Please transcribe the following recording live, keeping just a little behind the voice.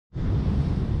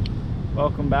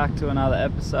Welcome back to another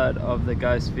episode of the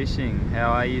Ghost Fishing.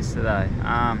 How are you today?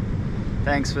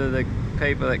 Thanks for the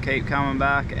people that keep coming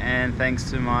back, and thanks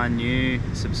to my new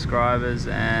subscribers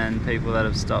and people that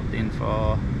have stopped in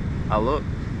for a look.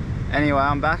 Anyway,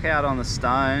 I'm back out on the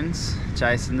stones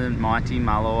chasing the mighty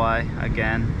Mulloway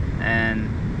again, and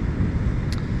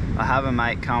I have a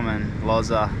mate coming,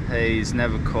 Loza. He's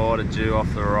never caught a Jew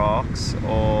off the rocks,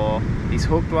 or he's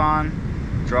hooked one,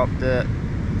 dropped it.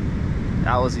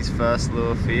 That was his first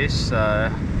lure fish,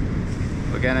 so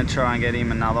we're gonna try and get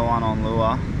him another one on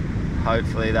lure.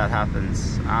 Hopefully that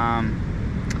happens.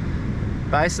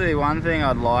 Basically, one thing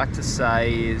I'd like to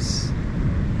say is,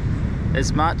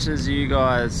 as much as you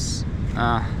guys,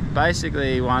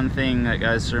 basically one thing that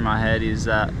goes through my head is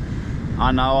that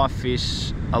I know I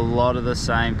fish a lot of the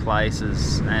same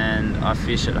places and I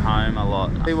fish at home a lot.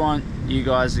 I want you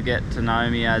guys to get to know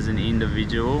me as an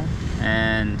individual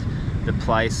and the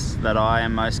place that I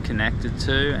am most connected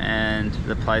to and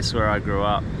the place where I grew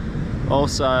up.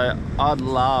 Also, I'd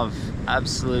love,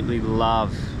 absolutely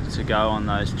love to go on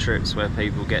those trips where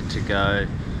people get to go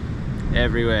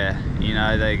everywhere. You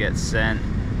know, they get sent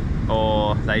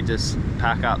or they just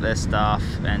pack up their stuff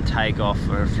and take off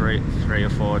for three or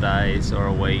 4 days or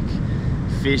a week,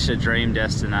 fish a dream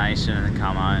destination and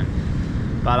come home.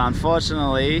 But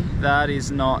unfortunately, that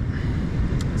is not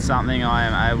something I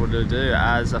am able to do.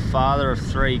 As a father of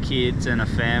 3 kids and a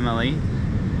family,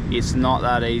 it's not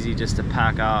that easy just to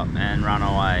pack up and run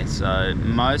away. So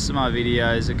most of my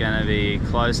videos are going to be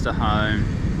close to home,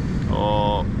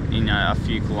 or you know, a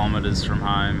few kilometers from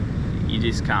home. You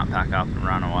just can't pack up and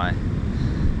run away.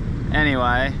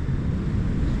 Anyway,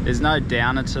 there's no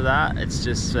downer to that. It's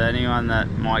just for anyone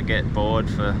that might get bored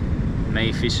for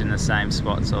me fishing the same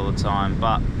spots all the time.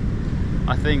 But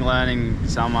I think learning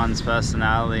someone's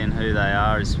personality and who they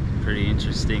are is pretty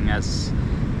interesting, as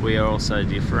we are all so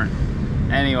different.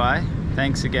 Anyway,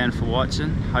 thanks again for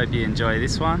watching. Hope you enjoy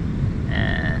this one,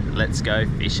 and let's go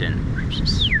fishing.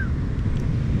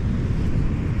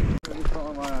 Every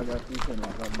time I go fishing,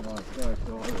 I'm like so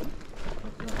excited.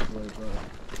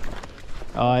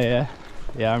 Oh yeah,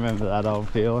 I remember that old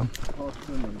feeling.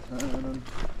 Tossing and turning.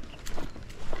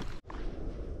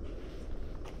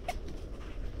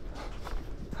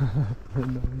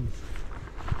 Nice.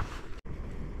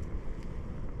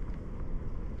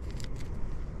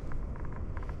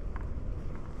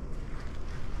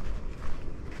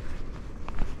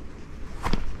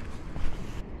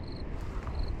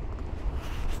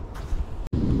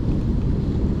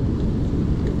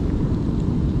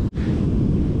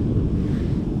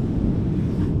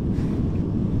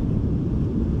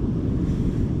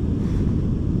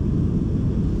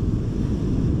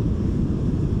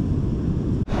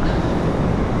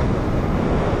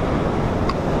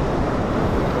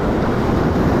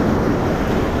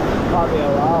 Might be a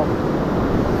while.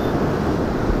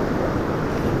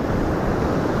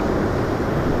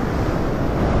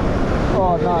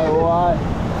 Oh no way.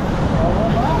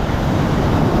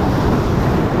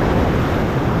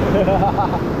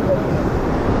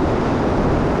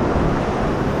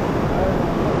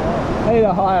 Need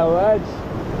a higher wedge.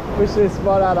 Wish this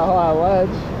spot had a higher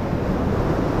wedge.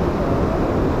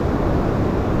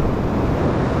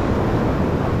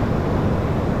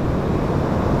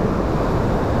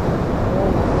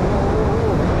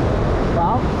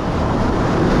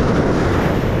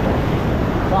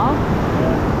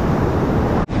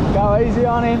 Go easy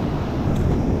on him.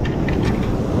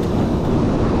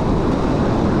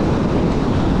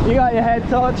 You got your head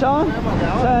torch on?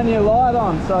 Turn your light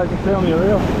on so I can film your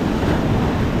reel.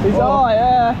 Oh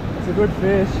yeah, it's a good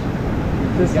fish.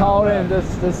 Just hold him,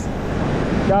 just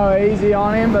go easy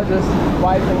on him, but just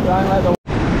wait for, don't let the...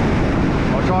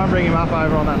 I'll try and bring him up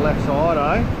over on that left side,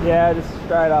 eh? Yeah, just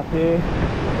straight up here.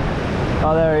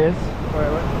 Oh, there he is.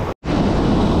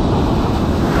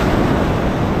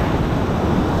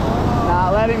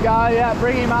 Let him go, yeah,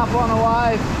 bring him up on a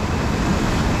wave.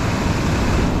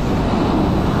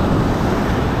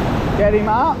 Get him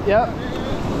up, yep.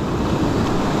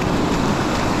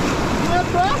 Yeah,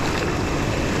 bro.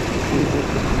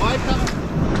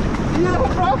 Yeah,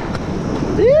 bro.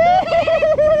 Yeah!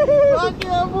 Fuck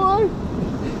yeah, boy.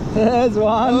 There's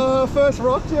one. First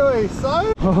rock, Joey.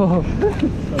 So?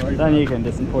 Sorry, then you can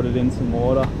just put it in some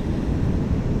water.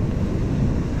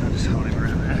 I'll just hold him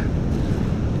around there.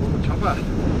 Chopper.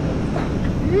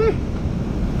 Yeah.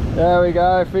 There we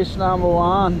go, fish number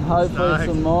 1. Hopefully Stoked.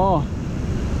 some more.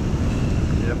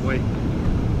 Yeah, boy.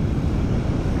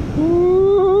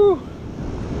 Woo!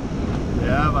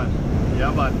 Yeah, bud.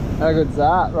 Yeah, bud. How good's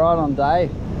that? Right on day.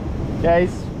 Yeah,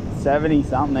 he's 70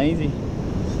 something easy.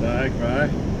 Stoked, bro.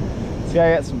 Let's go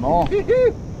get some more.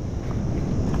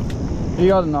 You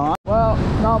got a knife? Well,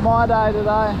 not my day today.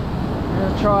 I'm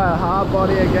gonna try a hard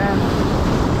body again.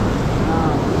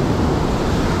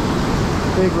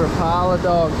 Big Rapala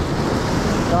dog.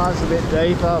 Dives a bit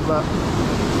deeper, but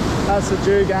that's the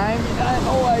Jew game. You don't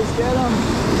always get them.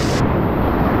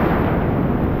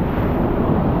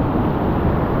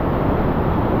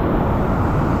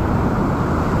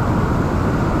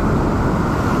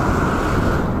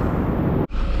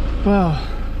 Well,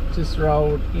 just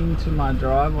rolled into my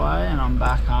driveway and I'm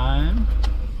back home,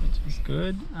 which is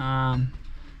good.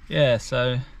 Yeah,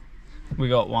 so we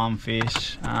got one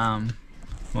fish.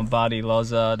 My buddy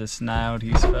Loza just nailed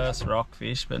his first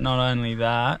rockfish, but not only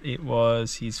that, it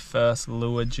was his first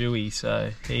lure Jewy,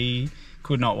 so he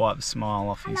could not wipe a smile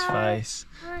off his face.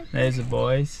 There's the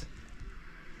boys.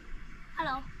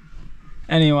 Hello.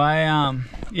 Anyway,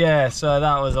 yeah, so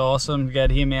that was awesome to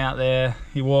get him out there.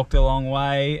 He walked a long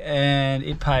way and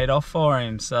it paid off for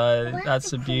him. So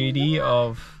that's the beauty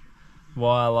of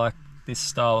why I like this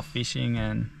style of fishing,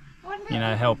 and you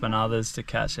know, helping others to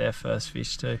catch their first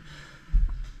fish too.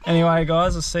 Anyway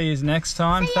guys, I'll see you next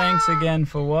time. Thanks again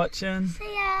for watching. See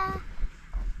ya.